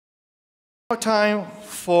Time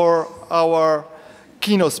for our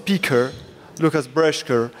keynote speaker,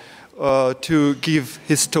 Bretschger, to give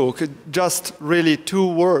his talk. Just really 2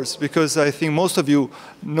 words, because I think most of you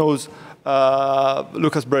knows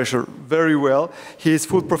Bretschger very well. He is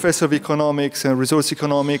full professor of economics and resource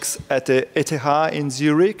economics at the ETH in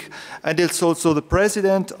Zurich, and is also the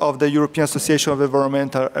president of the European Association of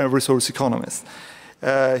Environmental and Resource Economists.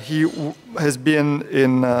 He has been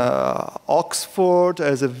in Oxford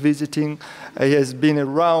as a visiting. He has been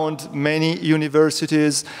around many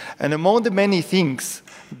universities, and among the many things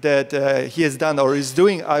that he has done or is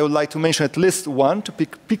doing, I would like to mention at least one, to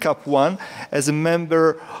pick up one, as a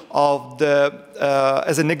member of the,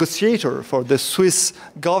 as a negotiator for the Swiss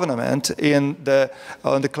government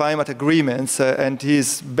on the climate agreements, and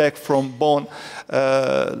he's back from Bonn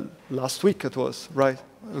last week, it was, right?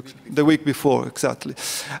 The week before, exactly.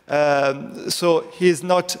 So he's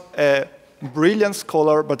not a brilliant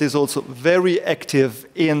scholar, but is also very active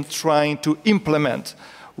in trying to implement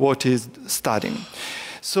what he's studying.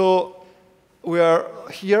 So we are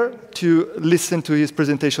here to listen to his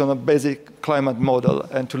presentation on a basic climate model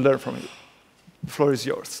and to learn from it. The floor is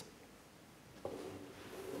yours.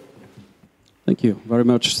 Thank you very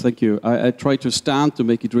much. Thank you. I try to stand to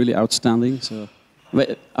make it really outstanding. So.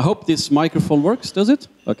 I hope this microphone works, does it?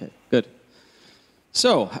 Okay, good.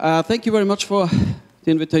 So, thank you very much for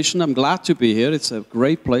the invitation. I'm glad to be here. It's a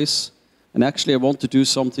great place. And actually, I want to do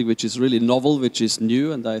something which is really novel, which is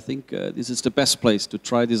new, and I think this is the best place to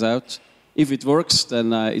try this out. If it works,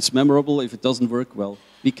 then it's memorable. If it doesn't work, well,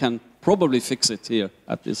 we can probably fix it here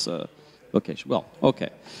at this location. Well,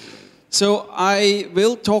 okay. So I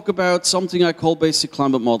will talk about something I call basic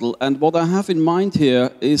climate model, and what I have in mind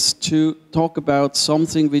here is to talk about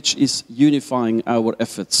something which is unifying our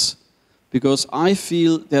efforts, because I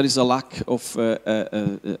feel there is a lack of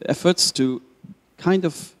efforts to kind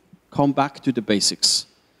of come back to the basics.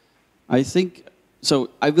 I think, so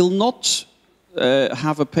I will not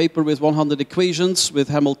have a paper with 100 equations, with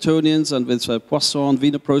Hamiltonians and with Poisson and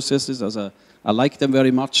Wiener processes, as I like them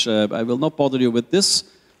very much. I will not bother you with this.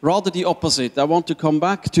 Rather the opposite. I want to come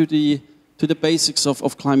back to the basics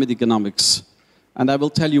of climate economics. And I will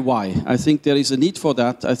tell you why. I think there is a need for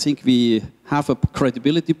that. I think we have a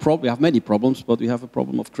credibility problem. We have many problems, but we have a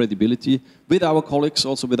problem of credibility with our colleagues,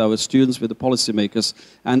 also with our students, with the policymakers.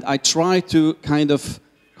 And I try to kind of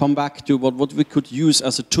come back to what we could use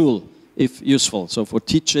as a tool, if useful. So for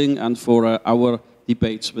teaching and for our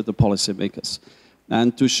debates with the policymakers.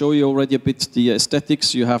 And to show you already a bit the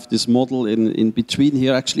aesthetics, you have this model in between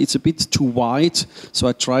here. Actually, it's a bit too wide, so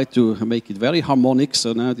I tried to make it very harmonic.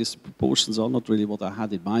 So now these proportions are not really what I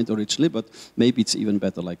had in mind originally, but maybe it's even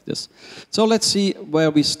better like this. So let's see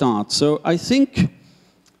where we start. So I think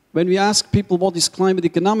when we ask people what is climate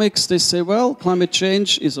economics, they say, well, climate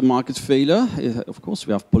change is a market failure. Of course,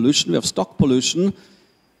 we have pollution, we have stock pollution.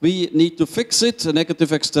 We need to fix it. A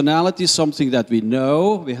negative externality is something that we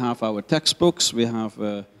know. We have our textbooks. We have,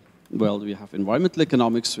 we have environmental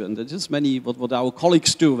economics, and there's just many what our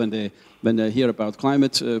colleagues do when they hear about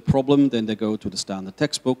climate problem. Then they go to the standard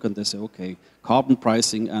textbook and they say, okay, carbon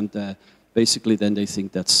pricing, and basically then they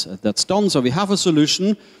think that's done. So we have a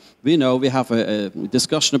solution. We know we have a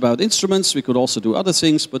discussion about instruments. We could also do other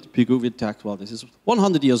things, but the Pigouvian tax, well, this is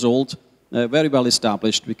 100 years old. Very well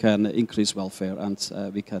established, we can increase welfare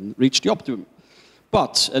and we can reach the optimum.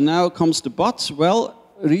 But, and now comes the but, well,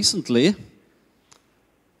 recently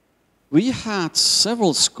we had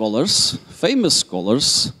several scholars, famous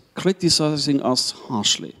scholars, criticizing us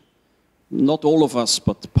harshly. Not all of us,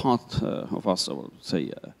 but part of us, I would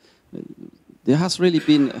say. There has really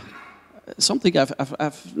been something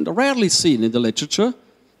I've rarely seen in the literature,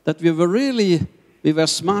 that we were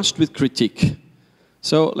smashed with critique.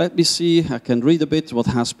 So let me see, I can read a bit what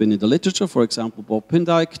has been in the literature. For example, Bob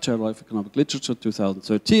Pindyck, Journal of Economic Literature,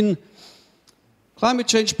 2013. Climate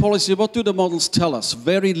change policy, what do the models tell us?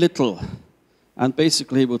 Very little. And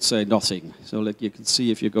basically he would say nothing. So like you can see,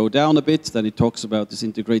 if you go down a bit, then it talks about these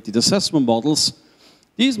integrated assessment models.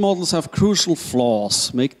 These models have crucial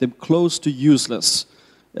flaws, make them close to useless.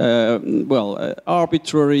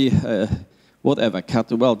 Arbitrary, whatever.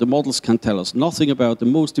 Well, the models can tell us nothing about the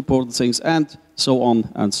most important things, and so on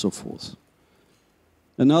and so forth.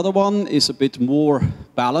 Another one is a bit more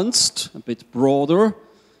balanced, a bit broader.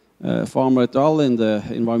 Farmer et al. In the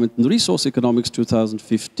Environment and Resource Economics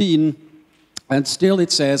 2015. And still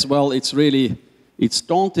it says, well, it's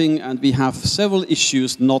daunting, and we have several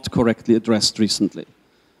issues not correctly addressed recently.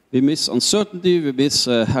 We miss uncertainty, we miss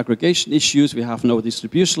aggregation issues, we have no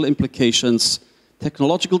distributional implications.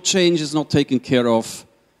 Technological change is not taken care of,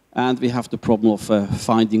 and we have the problem of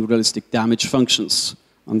finding realistic damage functions.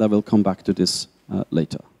 and I will come back to this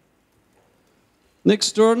later.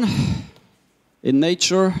 Next turn, in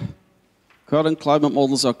nature, current climate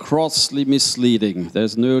models are grossly misleading.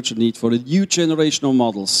 There's an urgent need for a new generation of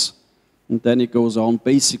models. And then it goes on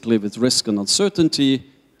basically with risk and uncertainty,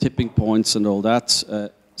 tipping points and all that.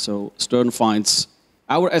 So Stern finds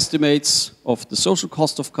our estimates of the social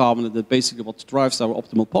cost of carbon and basically what drives our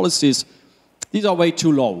optimal policies, these are way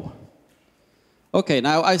too low. Okay,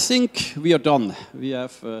 now I think we are done. We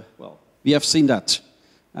have seen that.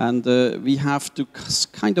 And we have to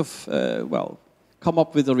kind of, come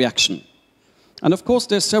up with a reaction. And of course,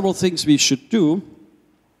 there's several things we should do.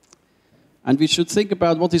 And we should think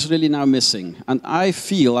about what is really now missing. And I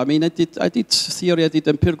feel, I mean, I did theory, I did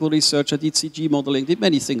empirical research, I did CG modeling, did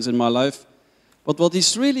many things in my life. But what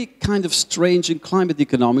is really kind of strange in climate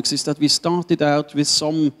economics is that we started out with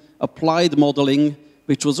some applied modeling,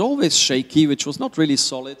 which was always shaky, which was not really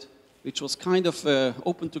solid, which was kind of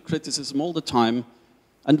open to criticism all the time.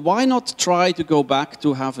 And why not try to go back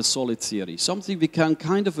to have a solid theory? Something we can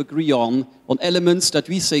kind of agree on elements that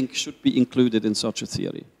we think should be included in such a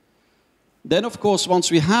theory. Then, of course, once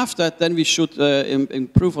we have that, then we should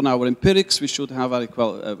improve on our empirics, we should have a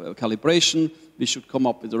calibration, we should come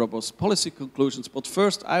up with robust policy conclusions. But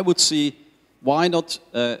first, I would see, why not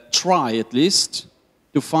try, at least,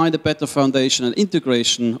 to find a better foundation and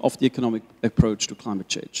integration of the economic approach to climate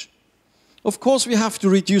change. Of course, we have to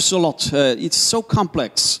reduce a lot. It's so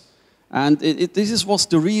complex. And this was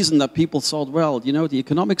the reason that people thought, well, you know, the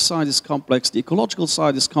economic side is complex, the ecological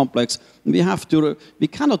side is complex, and we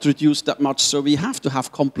cannot reduce that much, so we have to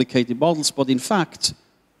have complicated models. But in fact,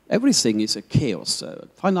 everything is a chaos.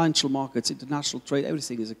 Financial markets, international trade,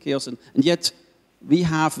 everything is a chaos. And yet, we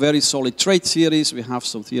have very solid trade theories, we have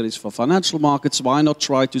some theories for financial markets. Why not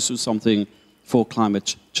try to do something for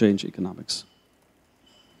climate change economics?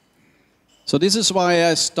 So this is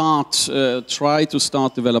why I try to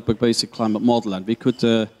start develop a basic climate model, and we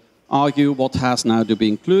could argue what has now to be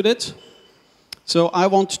included. So I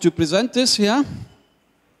want to present this here,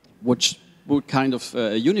 which would kind of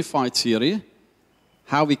a unified theory,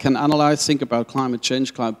 how we can analyze, think about climate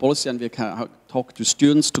change, climate policy, and we can talk to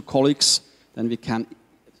students, to colleagues, then we can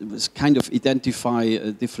kind of identify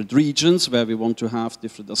different regions where we want to have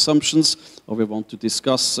different assumptions, or we want to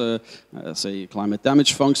discuss, say, climate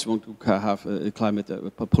damage functions, we want to have climate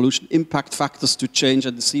pollution impact factors to change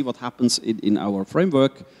and to see what happens in our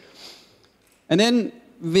framework. And then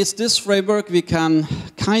with this framework, we can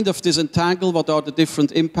kind of disentangle what are the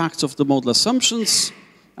different impacts of the model assumptions.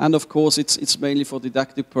 And of course, it's mainly for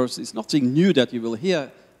didactic purposes. It's nothing new that you will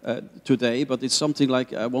hear today, but it's something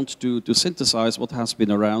like I want to synthesize what has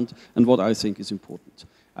been around and what I think is important.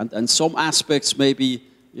 And some aspects maybe,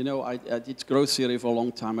 you know, I did growth theory for a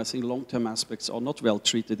long time. I think long-term aspects are not well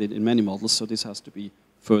treated in many models, so this has to be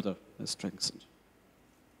further strengthened.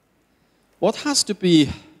 What has to be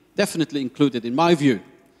definitely included, in my view,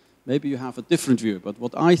 maybe you have a different view, but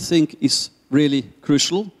what I think is really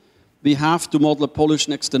crucial, we have to model a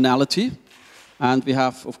pollution externality. And we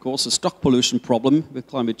have, of course, a stock pollution problem with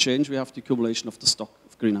climate change. We have the accumulation of the stock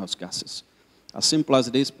of greenhouse gases. As simple as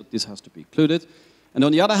it is, but this has to be included. And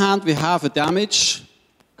on the other hand, we have a damage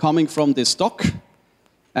coming from this stock.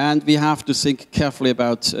 And we have to think carefully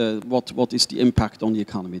about what is the impact on the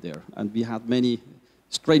economy there. And we had many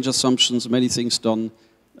strange assumptions, many things done.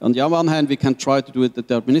 On the one hand, we can try to do it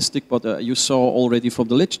deterministic, but you saw already from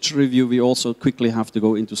the literature review, we also quickly have to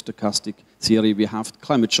go into stochastic theory. We have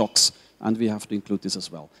climate shocks, and we have to include this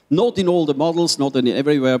as well. Not in all the models, not in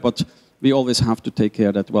everywhere, but we always have to take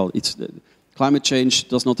care that, well, climate change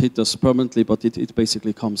does not hit us permanently, but it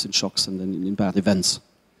basically comes in shocks and then in bad events.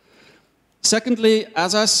 Secondly,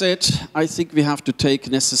 as I said, I think we have to take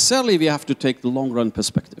the long-run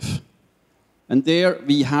perspective. And there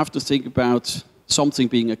we have to think about something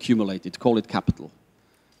being accumulated, call it capital.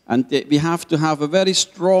 And we have to have a very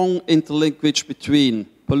strong interlinkage between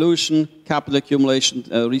pollution, capital accumulation,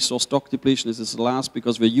 resource stock depletion. This is the last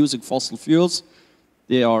because we're using fossil fuels.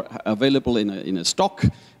 They are available in a stock,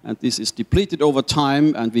 and this is depleted over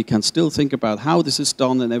time, and we can still think about how this is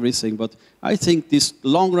done and everything. But I think this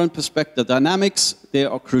long-run perspective, the dynamics, they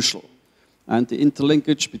are crucial. And the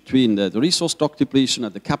interlinkage between the resource stock depletion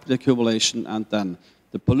and the capital accumulation, and then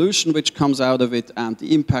the pollution which comes out of it, and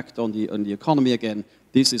the impact on the economy again,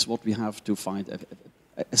 this is what we have to find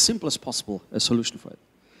as simple as possible a solution for it.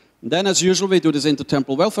 And then, as usual, we do this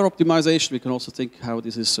intertemporal welfare optimization. We can also think how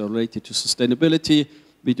this is related to sustainability.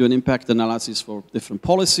 We do an impact analysis for different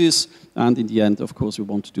policies. And in the end, of course, we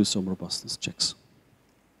want to do some robustness checks.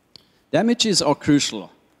 Damages are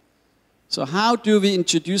crucial. So how do we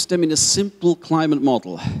introduce them in a simple climate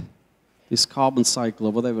model? this carbon cycle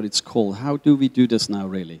or whatever it's called. How do we do this now,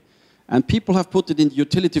 really? And people have put it in the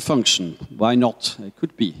utility function. Why not? It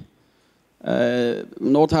could be.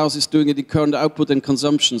 Nordhaus is doing it in current output and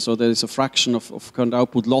consumption, so there is a fraction of current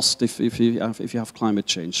output lost if you have climate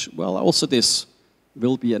change. Well, also this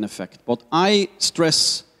will be an effect. But I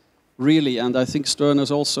stress really, and I think Stern has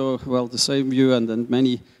also, well, the same view, and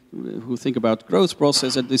many who think about growth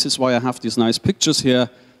process, and this is why I have these nice pictures here.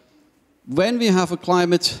 When we have a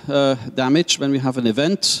climate damage, when we have an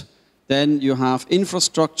event, then you have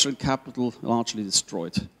infrastructure and capital largely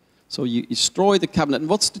destroyed. So you destroy the capital. And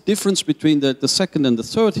what's the difference between the second and the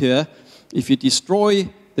third here? If you destroy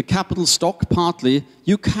the capital stock partly,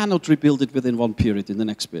 you cannot rebuild it within one period in the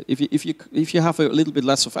next period. If you have a little bit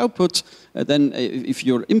less of output, then if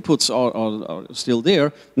your inputs are still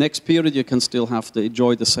there, next period you can still have to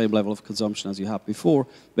enjoy the same level of consumption as you had before.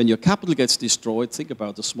 When your capital gets destroyed, think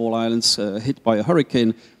about the small islands hit by a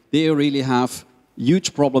hurricane, they really have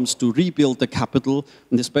huge problems to rebuild the capital,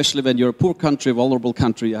 and especially when you're a poor country, vulnerable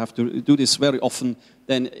country, you have to do this very often,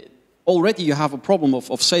 then already you have a problem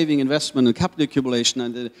of saving investment and capital accumulation,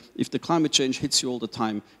 and if the climate change hits you all the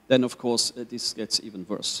time, then of course this gets even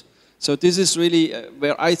worse. So this is really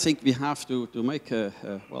where I think we have to make a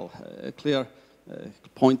clear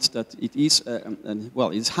point that it is,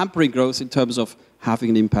 it's hampering growth in terms of having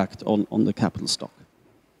an impact on the capital stock.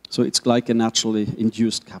 So it's like a naturally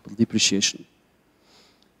induced capital depreciation.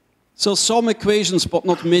 So some equations, but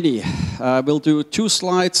not many. We'll do 2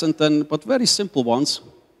 slides, and then, but very simple ones.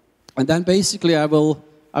 And then basically I will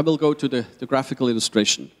go to the graphical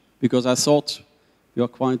illustration, because I thought you are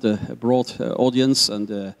quite a broad audience,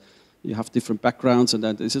 and you have different backgrounds, and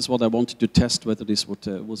then this is what I wanted to test, whether this would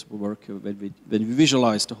work when we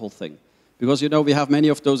visualize the whole thing. Because, you know, we have many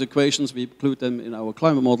of those equations, we include them in our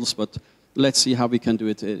climate models, but let's see how we can do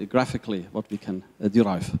it graphically, what we can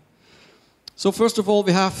derive. So first of all,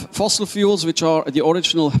 we have fossil fuels, which are the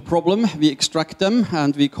original problem. We extract them,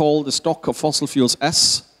 and we call the stock of fossil fuels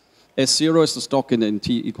S. S0 is the stock in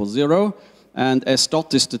T equals 0, and S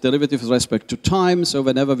dot is the derivative with respect to time. So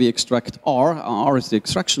whenever we extract R is the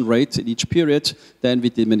extraction rate in each period, then we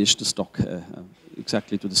diminish the stock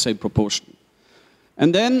exactly to the same proportion.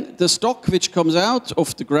 And then the stock which comes out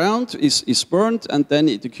of the ground is burned, and then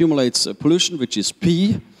it accumulates pollution, which is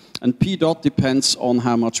P. And P dot depends on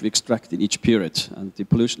how much we extract in each period. And the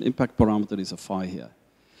pollution impact parameter is a phi here.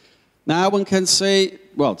 Now one can say,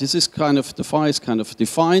 well, this is kind of, the phi is kind of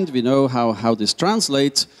defined. We know how this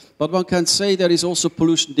translates. But one can say there is also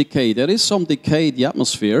pollution decay. There is some decay in the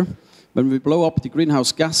atmosphere. When we blow up the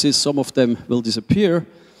greenhouse gases, some of them will disappear.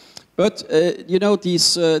 But, you know,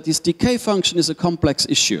 this decay function is a complex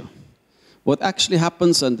issue. What actually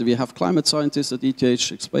happens, and we have climate scientists at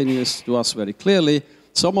ETH explaining this to us very clearly,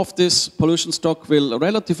 some of this pollution stock will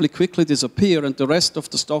relatively quickly disappear, and the rest of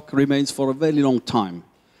the stock remains for a very long time.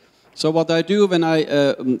 So what I do when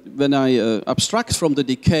I abstract from the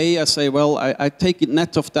decay, I say, well, I take it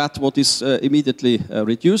net of that what is immediately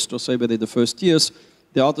reduced, or say within the first years.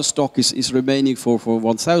 The other stock is remaining for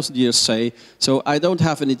 1,000 years, say. So I don't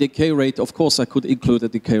have any decay rate. Of course, I could include a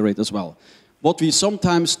decay rate as well. What we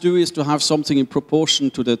sometimes do is to have something in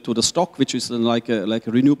proportion to the stock, which is like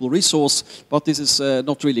a renewable resource, but this is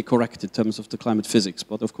not really correct in terms of the climate physics.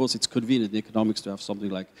 But of course, it's convenient in economics to have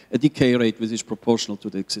something like a decay rate which is proportional to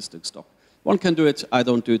the existing stock. One can do it. I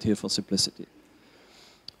don't do it here for simplicity.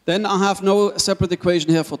 Then I have no separate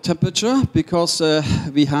equation here for temperature, because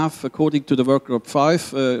we have, according to the Workgroup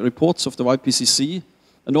 5 reports of the IPCC,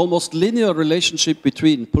 an almost linear relationship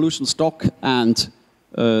between pollution stock and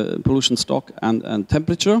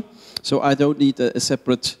temperature. So I don't need a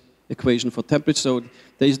separate equation for temperature. So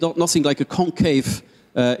there is nothing like a concave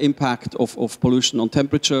impact of pollution on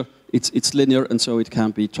temperature. It's linear, and so it can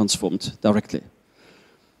be transformed directly.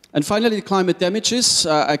 And finally, the climate damages,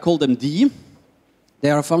 I call them D. They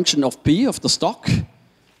are a function of P, of the stock.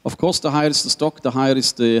 Of course, the higher is the stock, the higher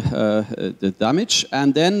is the damage.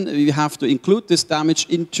 And then we have to include this damage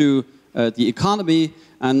into the economy.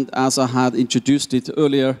 And as I had introduced it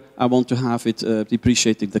earlier, I want to have it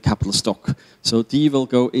depreciating the capital stock. So D will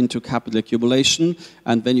go into capital accumulation.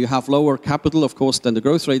 And when you have lower capital, of course, then the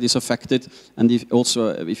growth rate is affected. And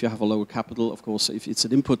if you have a lower capital, of course, if it's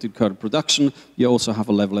an input in current production, you also have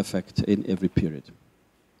a level effect in every period.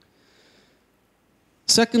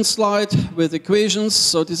 Second slide with equations.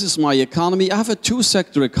 So this is my economy. I have a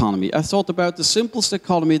 2-sector economy. I thought about the simplest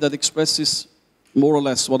economy that expresses more or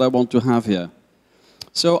less what I want to have here.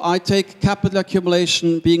 So I take capital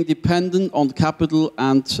accumulation being dependent on capital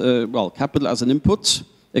and, capital as an input,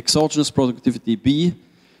 exogenous productivity B.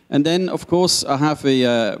 And then, of course, I have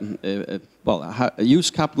a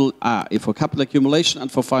use capital for capital accumulation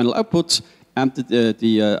and for final output, and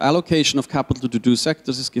the allocation of capital to the 2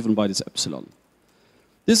 sectors is given by this epsilon.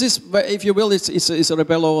 This is, if you will, it's a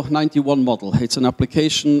Rebello 91 model. It's an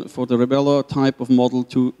application for the Rebello type of model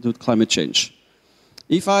to climate change.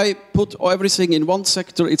 If I put everything in one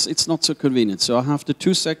sector, it's not so convenient. So I have the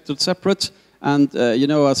 2 sectors separate, and you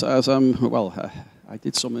know, as I'm, I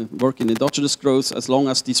did some work in endogenous growth. As long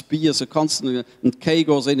as this B is a constant and K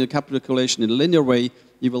goes in a capital calculation in a linear way,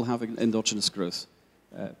 you will have an endogenous growth.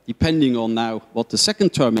 Depending on now what the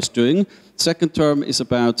second term is doing. Second term is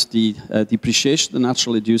about the depreciation, the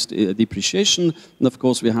natural induced depreciation, and of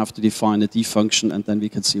course we have to define a D function, and then we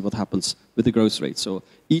can see what happens with the growth rate. So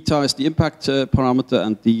eta is the impact parameter,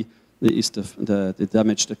 and D is the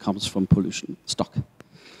damage that comes from pollution stock.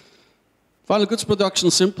 Final goods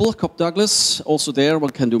production, simple, Cobb-Douglas. Also there one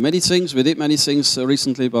can do many things. We did many things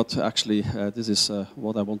recently, but actually this is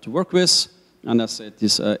what I want to work with. And as I said,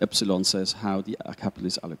 this epsilon says how the capital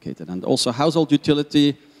is allocated. And also household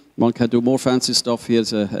utility, one can do more fancy stuff.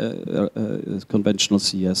 Here's a conventional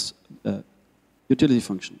CS utility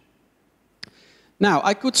function. Now,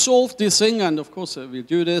 I could solve this thing, and of course we'll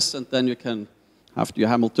do this, and then you can have your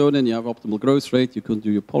Hamiltonian, you have optimal growth rate, you can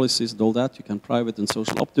do your policies and all that, you can private and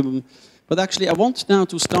social optimum. But actually I want now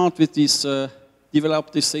to start with this,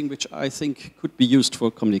 develop this thing which I think could be used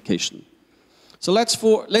for communication. So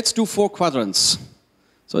let's do 4 quadrants.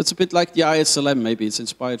 So it's a bit like the ISLM, maybe it's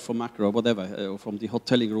inspired from macro or whatever, or from the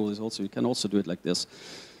hoteling rules also. You can also do it like this.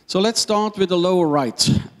 So let's start with the lower right.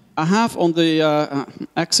 I have on the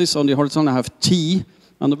axis, on the horizontal, I have T.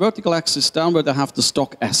 On the vertical axis downward, I have the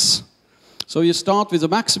stock S. So you start with the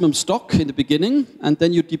maximum stock in the beginning, and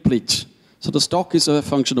then you deplete. So the stock is a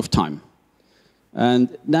function of time.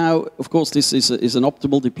 And now, of course, this is an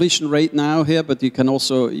optimal depletion rate now here, but you can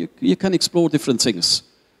also, you can explore different things.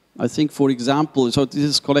 I think, for example, so this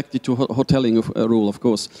is connected to hoteling rule, of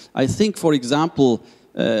course. I think, for example,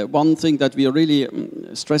 one thing that we are really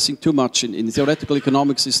stressing too much in theoretical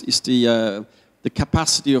economics is the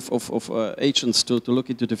capacity of agents to look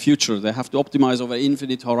into the future. They have to optimize over an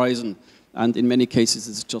infinite horizon. And in many cases,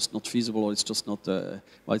 it's just not feasible, or it's just not, well,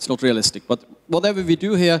 it's not realistic. But whatever we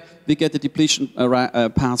do here, we get a depletion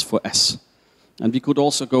path for S. And we could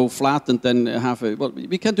also go flat and then have a, well,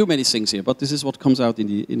 we can do many things here, but this is what comes out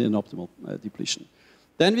in an optimal depletion.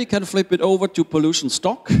 Then we can flip it over to pollution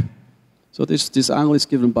stock. So this angle is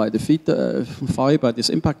given by the phi, by this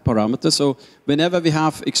impact parameter. So whenever we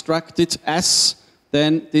have extracted S,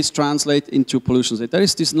 then this translates into pollution rate. There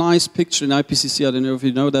is this nice picture in IPCC, I don't know if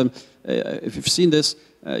you know them, if you've seen this,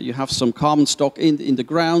 you have some carbon stock in the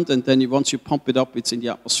ground, and then once you pump it up, it's in the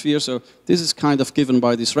atmosphere. So this is kind of given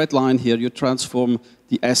by this red line here. You transform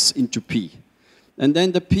the S into P. And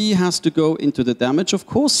then the P has to go into the damage, of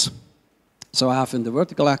course. So I have in the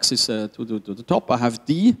vertical axis to the top, I have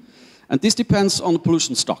D, and this depends on the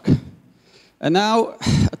pollution stock. And now,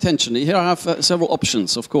 attention, here I have several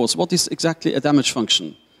options, of course. What is exactly a damage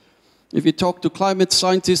function? If you talk to climate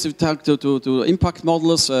scientists, if you talk to impact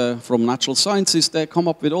modelers from natural sciences, they come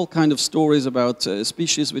up with all kinds of stories about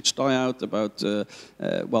species which die out, about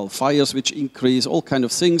well, fires which increase, all kinds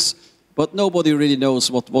of things. But nobody really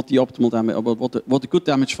knows what the optimal damage, what the good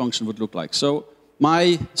damage function would look like. So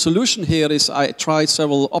my solution here is I try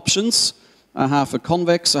several options. I have a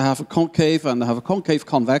convex, I have a concave, and I have a concave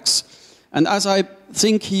convex. And as I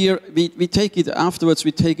think here, we take it afterwards,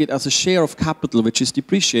 we take it as a share of capital which is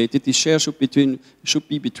depreciated. The share should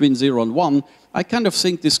be between 0 and 1. I kind of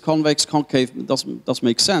think this convex concave does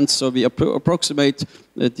make sense. So we approximate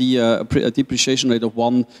the depreciation rate of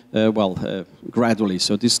 1 gradually.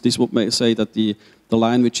 So this would say that the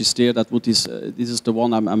line which is there, this is the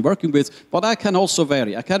one I'm working with. But I can also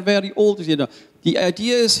vary. I can vary all the, the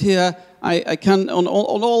idea is here, I can, on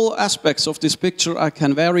all aspects of this picture, I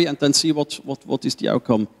can vary and then see what is the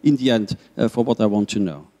outcome in the end for what I want to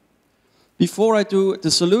know. Before I do the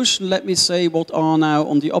solution, let me say what are now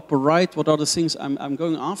on the upper right, what are the things I'm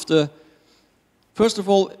going after. First of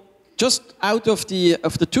all, just out of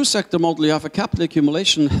the two-sector model, you have a capital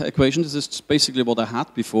accumulation equation. This is basically what I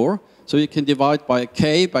had before. So you can divide by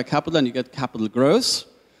K, by capital, and you get capital growth.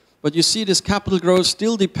 But you see this capital growth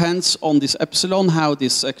still depends on this epsilon, how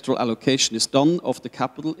this sectoral allocation is done of the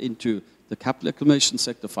capital into the capital accumulation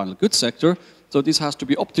sector, final goods sector. So this has to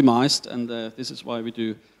be optimized, and this is why we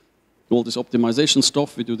do all this optimization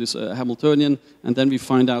stuff. We do this Hamiltonian, and then we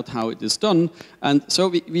find out how it is done. And so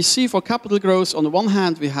we see for capital growth, on the one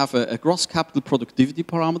hand, we have a gross capital productivity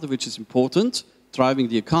parameter, which is important, driving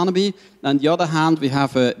the economy. And on the other hand, we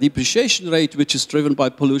have a depreciation rate, which is driven by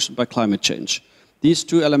pollution, by climate change. These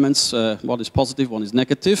two elements, one is positive, one is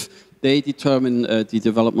negative. they determine the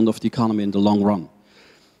development of the economy in the long run.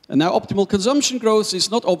 And now optimal consumption growth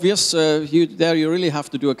is not obvious. There you really have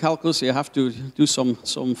to do a calculus. You have to do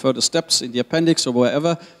some further steps in the appendix or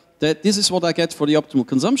wherever. This is what I get for the optimal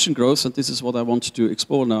consumption growth, and this is what I want to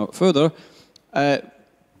explore now further.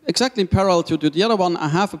 Exactly in parallel to the other one, I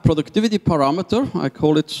have a productivity parameter. I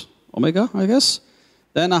call it omega, I guess.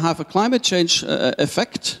 Then I have a climate change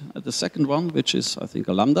effect, the second one, which is, I think,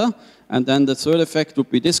 a lambda. And then the third effect would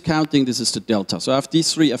be discounting. This is the delta. So I have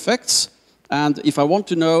these three effects. And if I want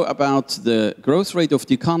to know about the growth rate of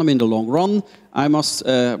the economy in the long run, I must,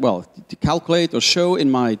 calculate or show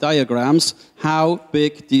in my diagrams how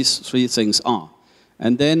big these three things are.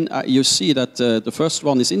 And then you see that the first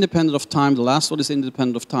one is independent of time, the last one is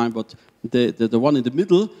independent of time, but the one in the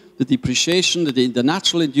middle, the depreciation, the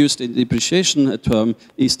natural induced depreciation term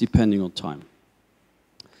is depending on time.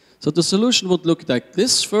 So the solution would look like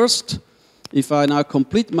this first. If I now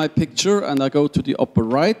complete my picture and I go to the upper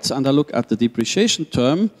right and I look at the depreciation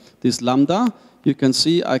term, this lambda, you can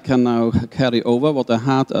see I can now carry over what I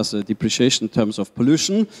had as a depreciation in terms of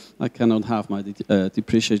pollution. I cannot have my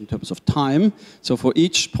depreciation in terms of time. So for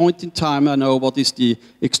each point in time, I know what is the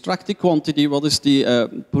extracted quantity, what is the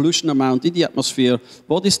pollution amount in the atmosphere,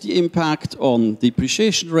 what is the impact on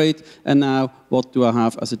depreciation rate, and now what do I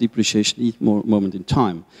have as a depreciation each moment in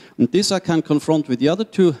time. And this I can confront with the other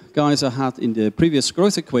two guys I had in the previous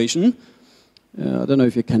growth equation. I don't know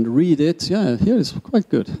if you can read it. Yeah, here it's quite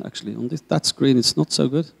good, actually. On that screen, it's not so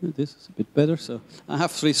good. This is a bit better. So I have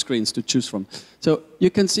three screens to choose from. So you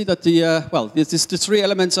can see that this is the three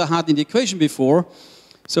elements I had in the equation before.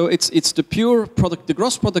 So it's the pure product, the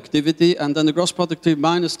gross productivity, and then the gross productivity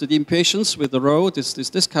minus the impatience with the rho, this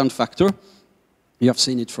discount factor. You have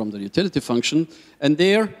seen it from the utility function. And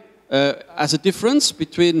there, as a difference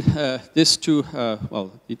between these two,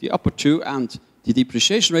 the upper two and the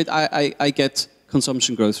depreciation rate, I get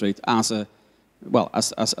consumption growth rate as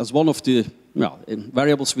one of the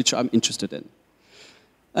variables which I'm interested in.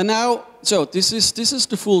 And now, so this is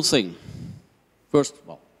the full thing.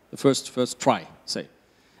 The first try, say.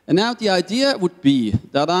 And now the idea would be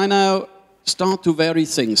that I now start to vary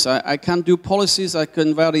things. I can do policies, I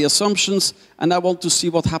can vary assumptions, and I want to see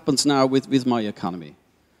what happens now with my economy.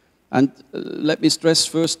 And let me stress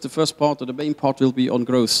first, the first part or the main part will be on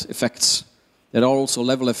growth effects. There are also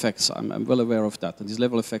level effects. I'm well aware of that. And these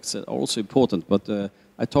level effects are also important, but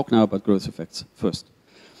I talk now about growth effects first.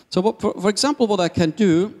 So for example, what I can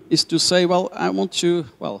do is to say,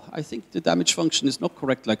 I think the damage function is not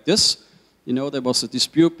correct like this. You know, there was a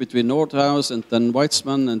dispute between Nordhaus and then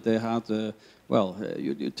Weitzman, and they had,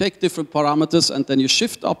 you take different parameters and then you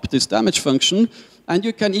shift up this damage function, and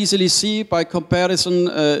you can easily see by comparison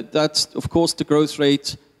that, of course, the growth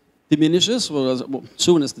rate diminishes as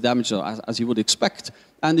soon as the damage, as you would expect,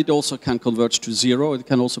 and it also can converge to zero. It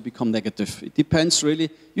can also become negative. It depends really.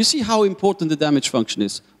 You see how important the damage function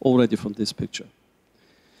is already from this picture.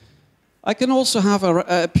 I can also have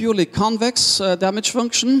a purely convex damage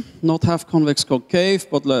function, not have convex concave,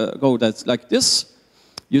 but go like this.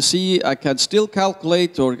 You see, I can still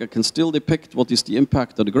calculate or I can still depict what is the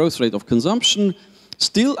impact on the growth rate of consumption.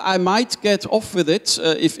 Still, I might get off with it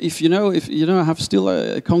if I have still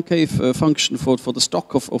a concave function for the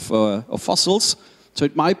stock of fossils. So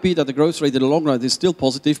it might be that the growth rate in the long run is still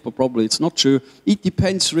positive, but probably it's not true. It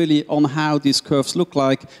depends really on how these curves look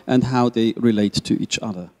like and how they relate to each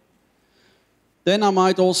other. Then I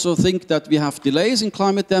might also think that we have delays in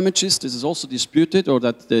climate damages. This is also disputed, or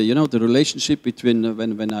that the relationship between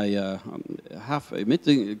when I have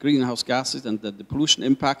emitting greenhouse gases and the pollution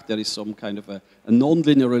impact, there is some kind of a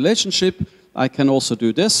non-linear relationship. I can also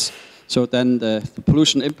do this. So then the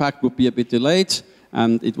pollution impact would be a bit delayed,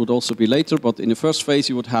 and it would also be later. But in the first phase,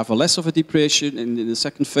 you would have a less of a depreciation. In the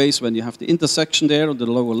second phase, when you have the intersection there on the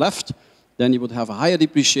lower left, then you would have a higher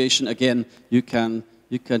depreciation. Again, you can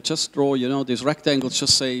just draw, these rectangles,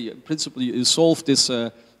 just say, in principle, you solve this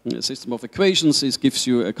system of equations, it gives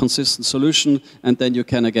you a consistent solution, and then you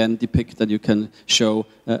can again depict and you can show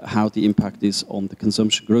how the impact is on the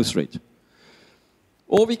consumption growth rate.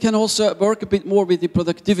 Or we can also work a bit more with the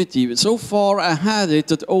productivity. So far I had it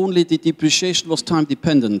that only the depreciation was time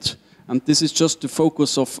dependent. And this is just the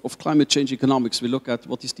focus of climate change economics. We look at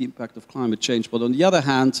what is the impact of climate change. But on the other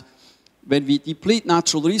hand, when we deplete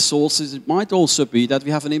natural resources, it might also be that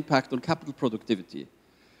we have an impact on capital productivity.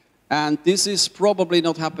 And this is probably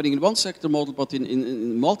not happening in one sector model, but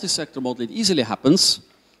in multi-sector model it easily happens.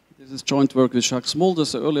 This is joint work with Jacques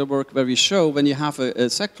Mulder's earlier work where we show when you have a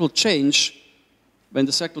sectoral change,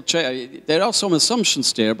 there are some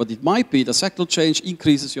assumptions there, but it might be the sectoral change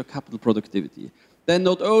increases your capital productivity. then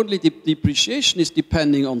not only the depreciation is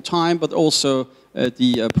depending on time, but also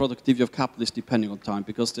the productivity of capital is depending on time.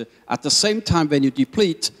 Because at the same time, when you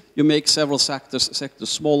deplete, you make several sectors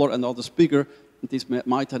smaller and others bigger, and this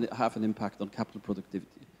might have an impact on capital productivity.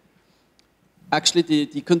 Actually,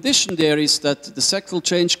 the condition there is that the sectoral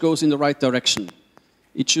change goes in the right direction.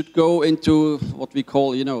 It should go into what we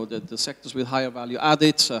call, the sectors with higher value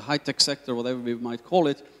added, high-tech sector, whatever we might call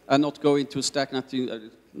it, and not go into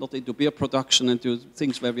stagnating, not into beer production, into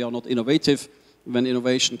things where we are not innovative. When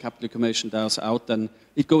innovation, capital accumulation dies out, then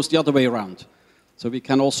it goes the other way around. So we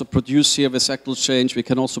can also produce here with sectoral change, we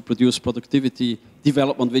can also produce productivity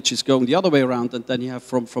development, which is going the other way around, and then you have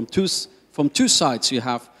from two sides, you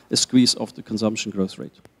have a squeeze of the consumption growth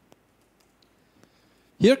rate.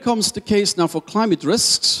 Here comes the case now for climate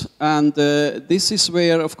risks, and this is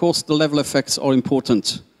where, of course, the level effects are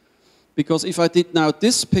important. Because if I did now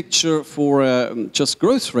this picture for just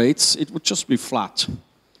growth rates, it would just be flat.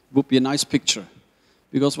 It would be a nice picture.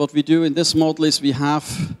 Because what we do in this model is we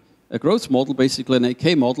have a growth model, basically an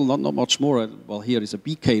AK model, not much more. Well, here is a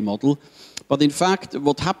BK model. But in fact,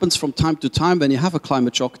 what happens from time to time when you have a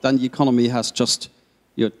climate shock, then the economy has just,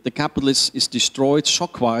 the capital is destroyed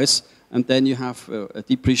shock-wise, and then you have a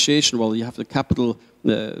depreciation. Well, you have the capital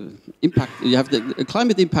impact, you have the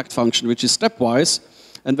climate impact function, which is stepwise.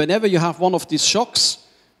 And whenever you have one of these shocks,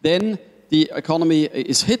 then the economy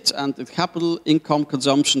is hit, and the capital, income,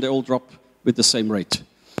 consumption, they all drop with the same rate.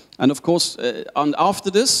 And of course, and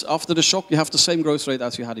after the shock, you have the same growth rate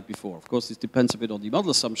as you had it before. Of course, it depends a bit on the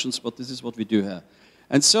model assumptions, but this is what we do here.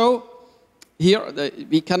 And so, here,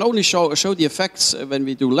 we can only show the effects when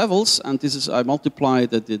we do levels, and this is, I multiply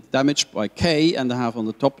the damage by K, and I have on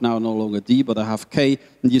the top now no longer D, but I have K,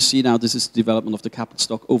 and you see now this is the development of the capital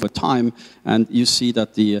stock over time, and you see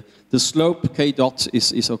that the slope, K dot,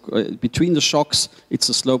 is between the shocks, it's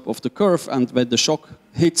the slope of the curve, and when the shock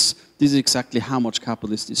hits, this is exactly how much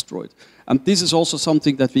capital is destroyed. And this is also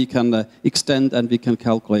something that we can extend, and we can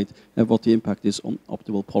calculate what the impact is on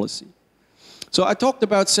optimal policy. So I talked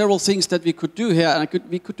about several things that we could do here, and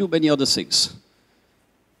we could do many other things.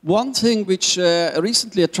 One thing which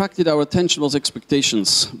recently attracted our attention was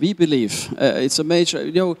expectations. We believe it's a major,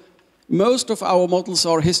 most of our models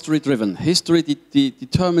are history-driven. History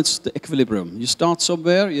determines the equilibrium. You start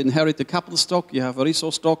somewhere, you inherit the capital stock, you have a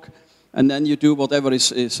resource stock, and then you do whatever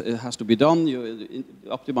has to be done, you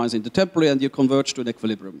optimize in the temporary, and you converge to an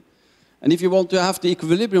equilibrium. And if you want to have the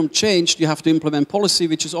equilibrium changed, you have to implement policy,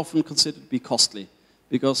 which is often considered to be costly,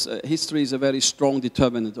 because history is a very strong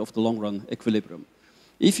determinant of the long-run equilibrium.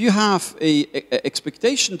 If you have an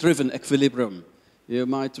expectation-driven equilibrium, you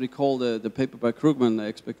might recall the paper by Krugman,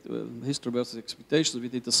 History versus Expectations. We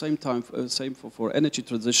did the same for energy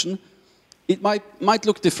transition. It might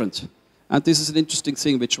look different. And this is an interesting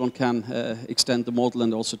thing which one can extend the model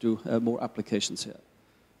and also do more applications here.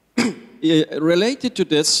 Related to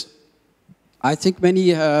this, I think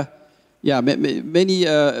well,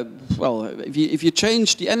 if you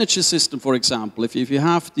change the energy system, for example, if you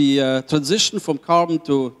have the transition from carbon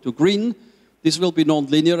to green, this will be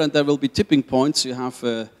non-linear and there will be tipping points. You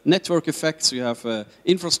have network effects, you have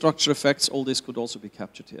infrastructure effects, all this could also be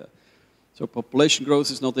captured here. So population growth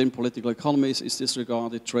is not in political economies, is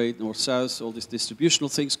disregarded, trade north-south, all these distributional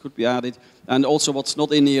things could be added. And also what's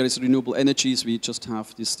not in here is renewable energies. We just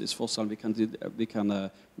have this fossil, we can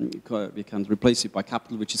replace it by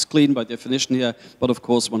capital, which is clean by definition here, but of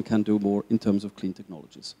course one can do more in terms of clean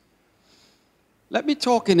technologies. Let me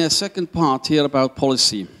talk in a second part here about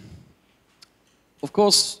policy. Of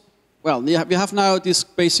course, well, we have now this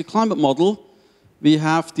basic climate model. We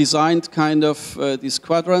have designed kind of these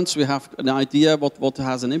quadrants. We have an idea what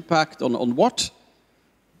has an impact on what.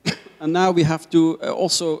 And now we have to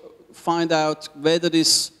also find out whether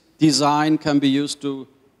this design can be used to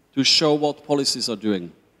show what policies are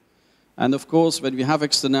doing. And of course, when we have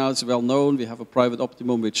externalities well known, we have a private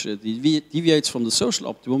optimum which deviates from the social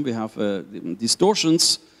optimum. We have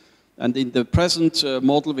distortions. And in the present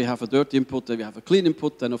model, we have a dirty input, we have a clean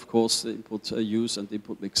input, then of course the input use and the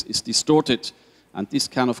input mix is distorted. And this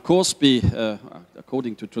can, of course, be,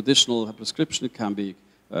 according to traditional prescription, it can be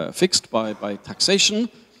fixed by taxation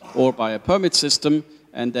or by a permit system,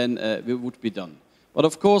 and then it would be done. But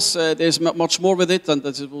of course, there's much more with it, and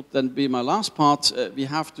that would then be my last part. We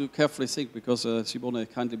have to carefully think, because Simone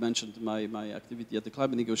kindly mentioned my activity at the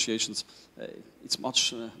climate negotiations. It's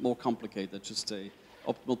much more complicated. Just say,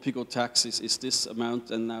 optimal PIGO tax is this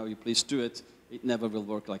amount, and now you please do it. It never will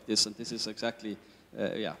work like this, and this is exactly...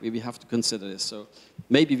 we have to consider this. So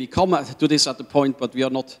maybe we come to this at the point, but we are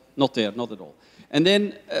not there, not at all. And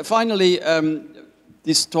then finally,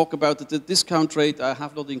 this talk about the discount rate, I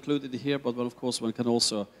have not included it here, but well, of course one can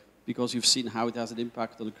also, because you've seen how it has an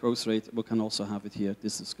impact on the growth rate, we can also have it here,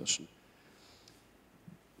 this discussion.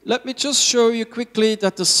 Let me just show you quickly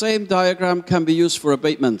that the same diagram can be used for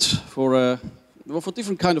abatement, for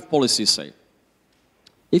different kind of policies, say.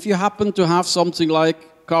 If you happen to have something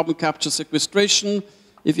like carbon capture sequestration,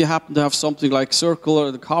 if you happen to have something like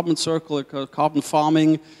the carbon circle, or carbon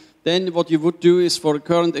farming, then what you would do is for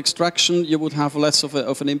current extraction, you would have less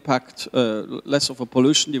of an impact, less of a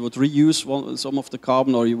pollution. You would reuse some of the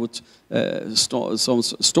carbon, or you would store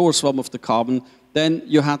some of the carbon. Then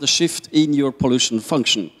you had a shift in your pollution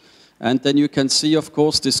function. And then you can see, of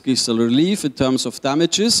course, this gives a relief in terms of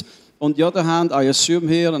damages. On the other hand, I assume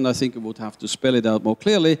here, and I think I would have to spell it out more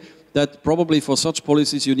clearly, that probably for such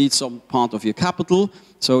policies you need some part of your capital,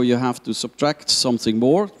 so you have to subtract something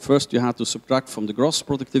more. First you have to subtract from the gross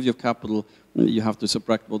productivity of capital, you have to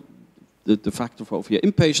subtract the factor of your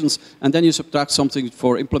impatience, and then you subtract something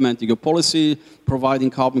for implementing your policy, providing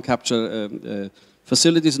carbon capture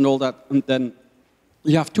facilities and all that, and then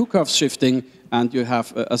you have two curves shifting, and you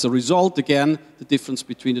have, as a result, again, the difference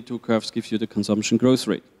between the two curves gives you the consumption growth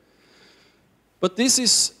rate. But this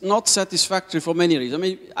is not satisfactory for many reasons. I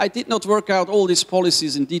mean, I did not work out all these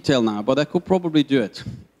policies in detail now, but I could probably do it.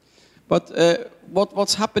 But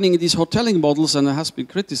what's happening in these hoteling models, and it has been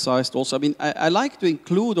criticized also, I mean, I like to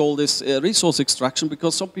include all this resource extraction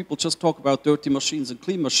because some people just talk about dirty machines and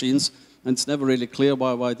clean machines, and it's never really clear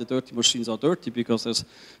why the dirty machines are dirty, because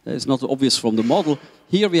it's not obvious from the model.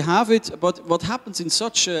 Here we have it, but what happens in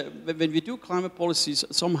such, when we do climate policies,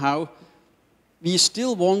 somehow, we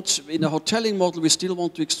still want, in a hoteling model, we still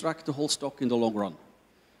want to extract the whole stock in the long run.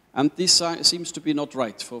 And this seems to be not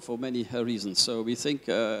right for many reasons. So we think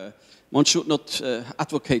one should not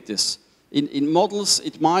advocate this. In models,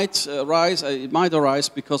 it might arise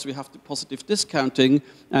because we have the positive discounting,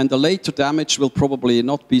 and the later damage will probably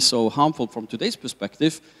not be so harmful from today's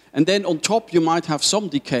perspective. And then on top, you might have some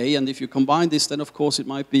decay, and if you combine this, then of course it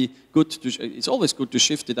might be good it's always good to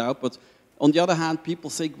shift it out, but on the other hand, people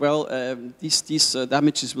think, well, these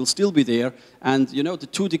damages will still be there. And, you know, the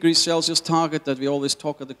 2 degrees Celsius target that we always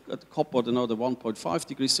talk at the COP, or the 1.5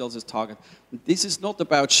 degrees Celsius target, this is not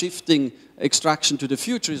about shifting extraction to the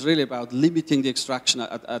future. It's really about limiting the extraction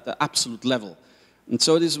at the absolute level. And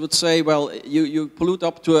so this would say, well, you pollute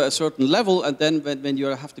up to a certain level, and then when you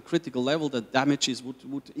have the critical level, the damages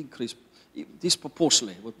would increase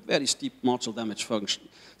disproportionately with very steep marginal damage function.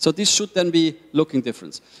 So this should then be looking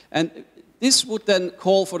different. And this would then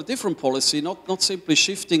call for a different policy, not simply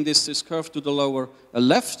shifting this curve to the lower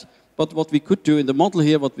left, but what we could do in the model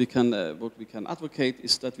here, what we can advocate,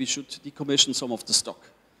 is that we should decommission some of the stock.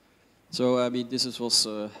 So, I mean, this was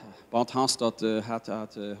Bart Haastad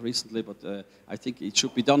had recently, but I think it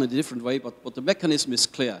should be done in a different way, but the mechanism is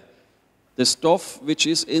clear. The stuff which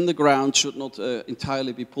is in the ground should not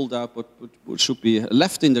entirely be pulled out, but should be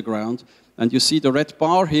left in the ground. And you see the red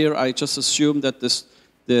bar here, I just assume that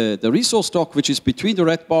the resource stock which is between the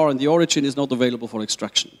red bar and the origin is not available for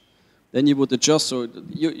extraction. Then you would adjust, so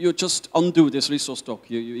you just undo this resource stock,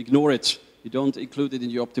 you ignore it. You don't include it in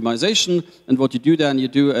your optimization, and what you do then, you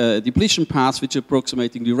do a depletion path which is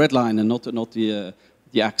approximating the red line and not the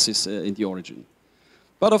axis in the origin.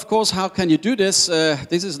 But of course, how can you do this?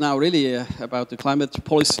 This is now really about the climate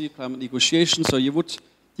policy, climate negotiation. So you would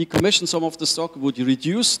decommission some of the stock, would you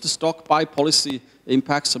reduce the stock by policy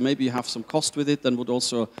impacts, so maybe you have some cost with it, and would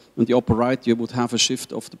also, on the upper right, you would have a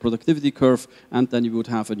shift of the productivity curve, and then you would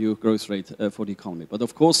have a new growth rate for the economy. But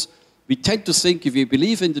of course, we tend to think, if you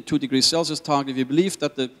believe in the 2 degrees Celsius target, if you believe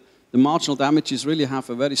that the marginal damages really have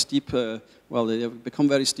a very steep, well, they have become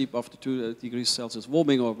very steep after 2 degrees Celsius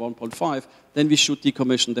warming, or 1.5, then we should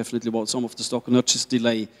decommission definitely some of the stock, and not just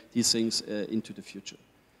delay these things into the future.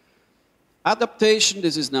 Adaptation,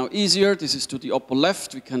 this is now easier. This is to the upper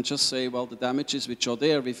left. We can just say, well, the damages which are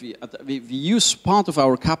there, if we use part of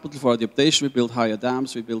our capital for adaptation, we build higher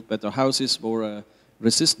dams, we build better houses, more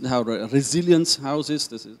resilient houses.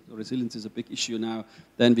 Resilience is a big issue now.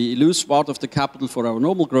 Then we lose part of the capital for our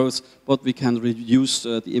normal growth, but we can reduce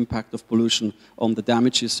the impact of pollution on the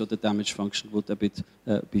damages, so the damage function would a bit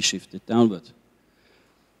be shifted downward.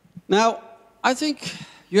 Now, I think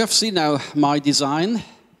you have seen now my design.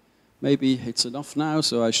 Maybe it's enough now,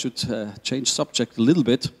 so I should change subject a little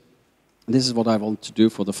bit. This is what I want to do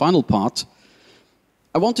for the final part.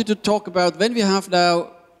 I wanted to talk about, when we have now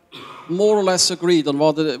more or less agreed on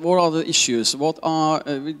what are the issues, what are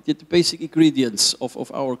the basic ingredients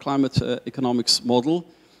of our climate economics model,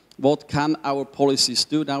 what can our policies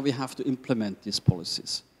do? Now we have to implement these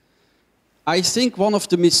policies. I think one of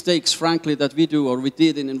the mistakes, frankly, that we do, or we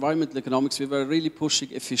did in environmental economics, we were really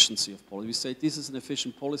pushing efficiency of policy. We say this is an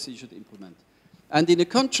efficient policy you should implement. And in a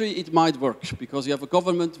country, it might work, because you have a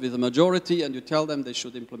government with a majority, and you tell them they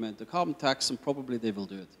should implement the carbon tax, and probably they will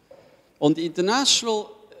do it. On the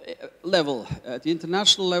international level,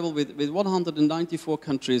 with 194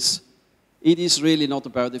 countries, it is really not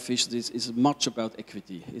about efficiency, it's much about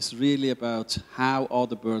equity. It's really about how are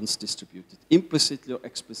the burdens distributed, implicitly or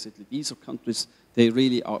explicitly. These are countries, they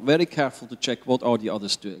really are very careful to check what are the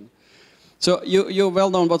others doing. So you're well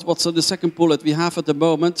known what's on the second bullet. We have at the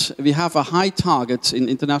moment, we have a high target in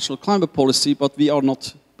international climate policy, but we are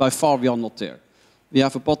not, by far we are not there. We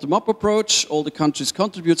have a bottom-up approach, all the countries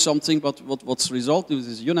contribute something, but what's resulted is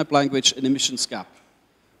this UNEP language, an emissions gap.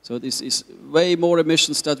 So this is way more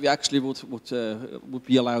emissions that we actually would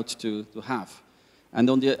be allowed to have. And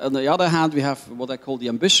on the other hand, we have what I call the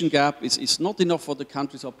ambition gap. It's not enough what the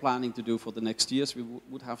countries are planning to do for the next years. We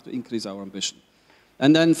would have to increase our ambition.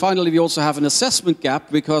 And then finally, we also have an assessment gap,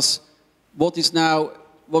 because what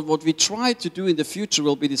we try to do in the future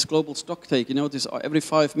will be this global stock take. You know, this every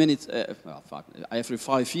 5 minutes, every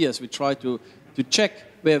 5 years, we try to check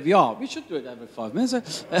where we are. We should do it every 5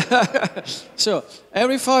 minutes. So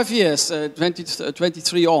every 5 years,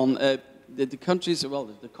 2023 on, the countries, well,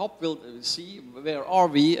 the COP will see where are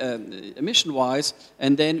we emission-wise,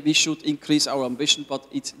 and then we should increase our ambition, but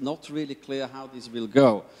it's not really clear how this will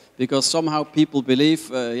go. Because somehow people believe,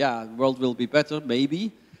 yeah, the world will be better,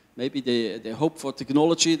 maybe. Maybe they hope for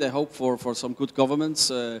technology, they hope for some good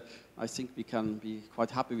governments. I think we can be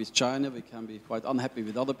quite happy with China, we can be quite unhappy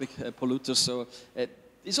with other big polluters. So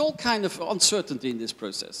there's all kind of uncertainty in this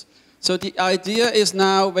process. So the idea is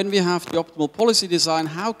now, when we have the optimal policy design,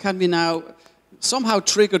 how can we now somehow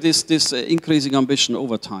trigger this increasing ambition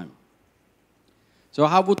over time? So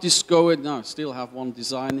how would this go? Now, still have one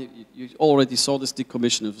design. You already saw this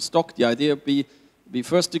decommission of stock. The idea would be we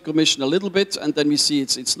first decommission a little bit, and then we see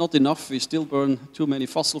it's not enough. We still burn too many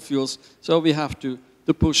fossil fuels, so we have to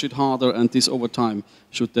push it harder, and this over time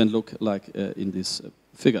should then look like in this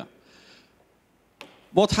figure.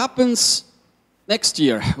 What happens next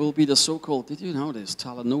year will be the so-called, did you know this,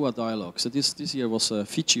 Talanoa dialogue. So this year was,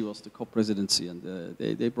 Fiji was the COP presidency, and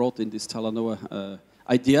they brought in this Talanoa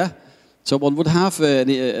idea. So one would have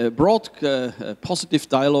a broad, positive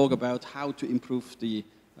dialogue about how to improve the,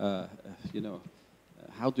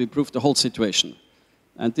 how to improve the whole situation.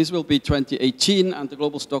 And this will be 2018, and the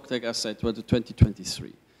global stocktake, as I said, will be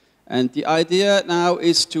 2023. And the idea now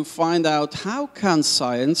is to find out how can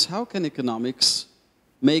science, how can economics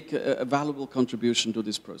make a valuable contribution to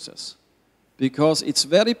this process. Because it's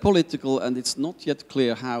very political, and it's not yet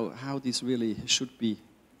clear how this really should be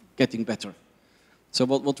getting better. So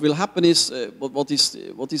what will happen is, what is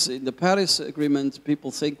in the Paris Agreement,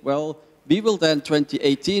 people think, well, we will then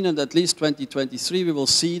 2018 and at least 2023 we will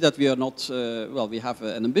see that we are not, we have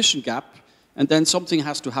an ambition gap, and then something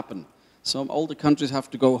has to happen. All the countries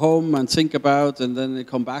have to go home and think about, and then they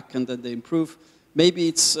come back and then they improve. Maybe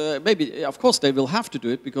it's, of course they will have to do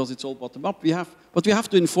it because it's all bottom up. But we have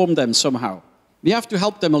to inform them somehow. We have to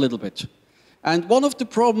help them a little bit. And one of the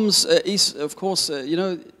problems is, of course,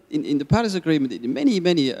 in the Paris Agreement, in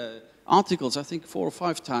many articles, I think 4 or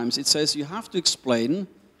 5 times, it says you have to explain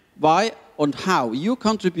why and how your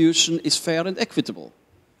contribution is fair and equitable.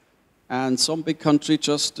 And some big country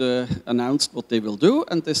just announced what they will do,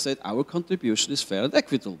 and they said our contribution is fair and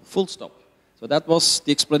equitable, full stop. So that was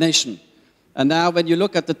the explanation. And now when you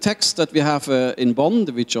look at the text that we have in Bonn,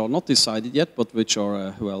 which are not decided yet, but which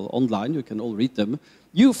are, online, you can all read them,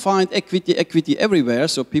 you find equity everywhere,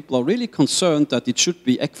 so people are really concerned that it should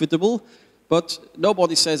be equitable, but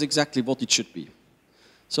nobody says exactly what it should be.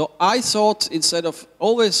 So I thought instead of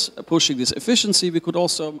always pushing this efficiency, we could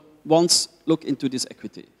also once look into this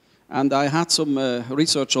equity. And I had some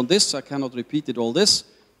research on this, I cannot repeat it all this,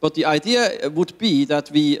 but the idea would be that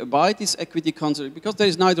we, by this equity concept, because there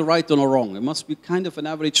is neither right nor wrong, it must be kind of an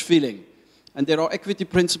average feeling. And there are equity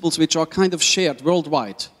principles which are kind of shared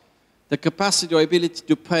worldwide. The capacity or ability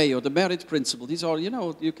to pay, or the merit principle, these are,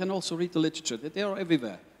 you can also read the literature, they are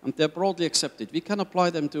everywhere, and they're broadly accepted. We can apply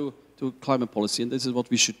them to climate policy, and this is what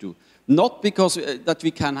we should do. Not because that we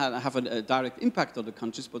can have a direct impact on the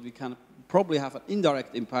countries, but we can probably have an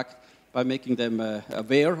indirect impact by making them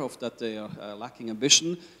aware of that they are lacking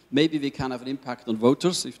ambition. Maybe we can have an impact on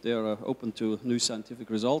voters if they are open to new scientific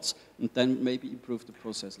results, and then maybe improve the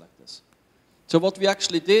process like this. So what we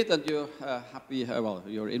actually did, and you're happy,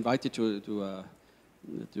 you're invited to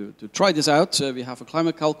try this out. We have a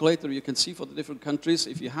climate calculator. You can see for the different countries,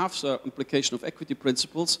 if you have the implication of equity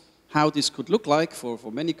principles, how this could look like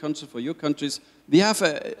for many countries, for your countries. We have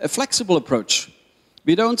a flexible approach.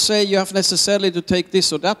 We don't say you have necessarily to take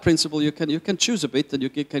this or that principle. You can choose a bit and you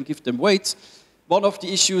can give them weight. One of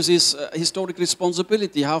the issues is historic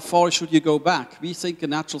responsibility. How far should you go back? We think a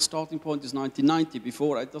natural starting point is 1990.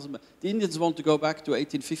 Before, it doesn't. The Indians want to go back to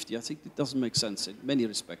 1850. I think it doesn't make sense in many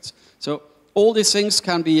respects. So all these things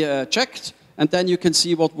can be checked, and then you can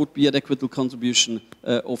see what would be an equitable contribution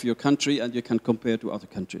of your country, and you can compare to other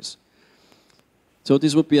countries. So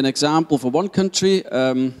this would be an example for one country.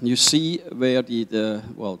 You see where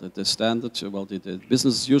the standard, the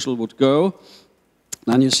business as usual would go.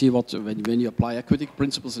 Then you see what when you apply equity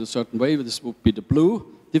principles in a certain way, this would be the blue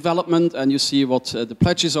development, and you see what the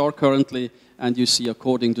pledges are currently, and you see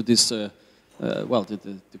according to this, the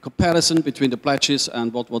comparison between the pledges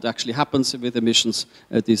and what actually happens with emissions,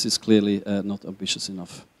 this is clearly not ambitious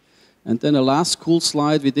enough. And then a last cool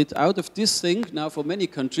slide we did out of this thing. Now for many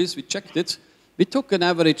countries, we checked it. We took an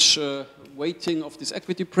average weighting of these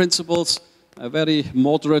equity principles, a very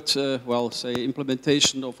moderate, say,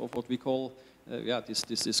 implementation of what we call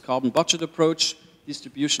this carbon budget approach,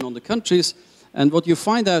 distribution on the countries. And what you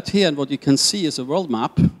find out here and what you can see is a world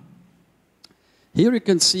map. Here you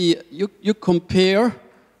can see, you compare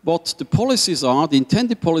what the policies are, the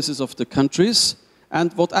intended policies of the countries,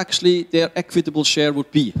 and what actually their equitable share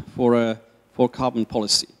would be for carbon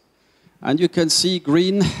policy. And you can see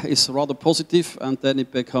green is rather positive, and then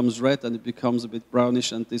it becomes red, and it becomes a bit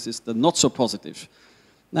brownish, and this is the not so positive.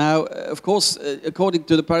 Now, of course, according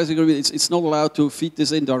to the Paris Agreement, it's not allowed to feed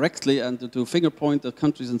this in directly and to finger point at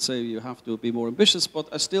countries and say you have to be more ambitious, but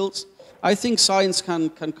I think science can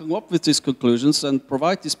come up with these conclusions and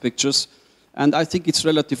provide these pictures, and I think it's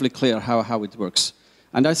relatively clear how it works.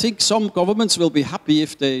 And I think some governments will be happy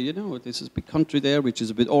if they, this is a big country there, which is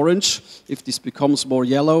a bit orange. If this becomes more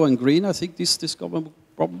yellow and green, I think this government will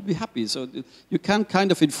probably be happy. So you can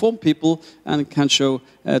kind of inform people and can show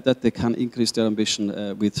that they can increase their ambition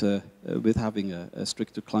with having a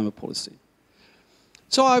stricter climate policy.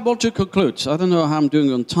 So I want to conclude. I don't know how I'm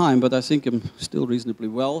doing on time, but I think I'm still reasonably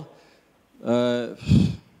well.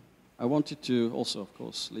 I wanted to also, of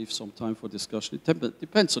course, leave some time for discussion. It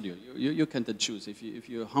depends on you. You can then choose. If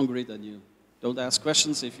you're hungry, then you don't ask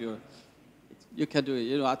questions. If you can do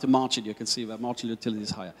it, at the margin, you can see where marginal utility is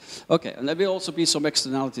higher. Okay, and there will also be some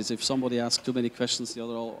externalities. If somebody asks too many questions, the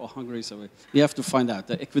other are hungry, so we have to find out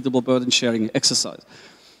the equitable burden sharing exercise.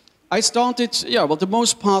 I started, the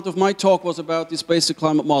most part of my talk was about this basic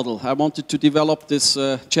climate model. I wanted to develop this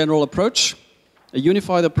general approach, a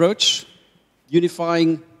unified approach,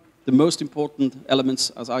 unifying the most important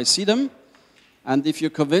elements as I see them. And if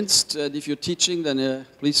you're convinced, if you're teaching, then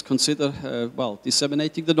please consider,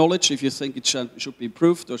 disseminating the knowledge. If you think it should be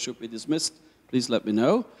improved or should be dismissed, please let me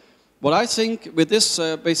know. But I think with this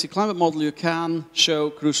basic climate model, you can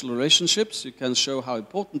show crucial relationships. You can show how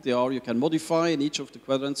important they are. You can modify in each of the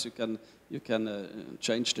quadrants. You can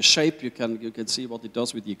change the shape. You can see what it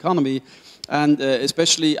does with the economy. And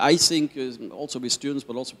especially, I think, also with students,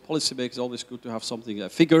 but also policymakers, it's always good to have something, a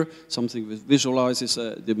figure, something that visualizes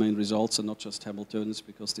the main results and not just Hamiltonians,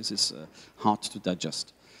 because this is hard to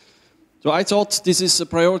digest. So I thought this is a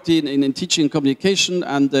priority in teaching and communication,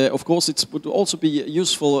 and of course it would also be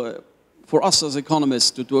useful for us as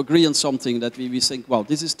economists to agree on something that we think, well,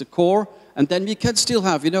 this is the core, and then we can still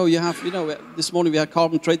have, this morning we had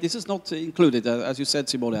carbon trade. This is not included, as you said,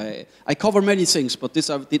 Simone. I cover many things, but this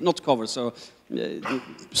I did not cover. So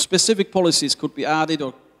specific policies could be added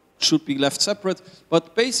or should be left separate.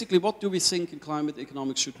 But basically, what do we think in climate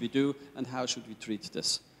economics should we do, and how should we treat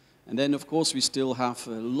this? And then, of course, we still have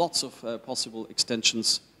lots of possible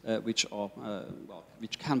extensions which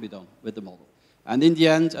can be done with the model. And in the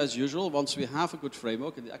end, as usual, once we have a good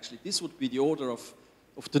framework, and actually this would be the order of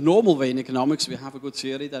the normal way in economics, we have a good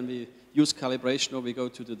theory, then we use calibration or we go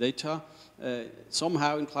to the data.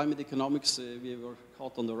 Somehow in climate economics, we were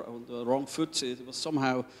caught on the wrong foot. It was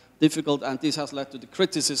somehow difficult, and this has led to the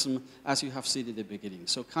criticism, as you have seen in the beginning.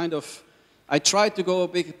 So kind of, I tried to go a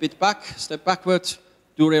bit back, step backward,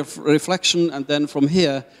 do reflection, and then from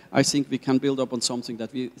here, I think we can build up on something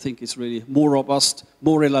that we think is really more robust,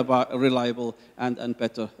 more reliable, and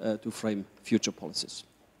better to frame future policies.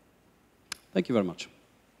 Thank you very much.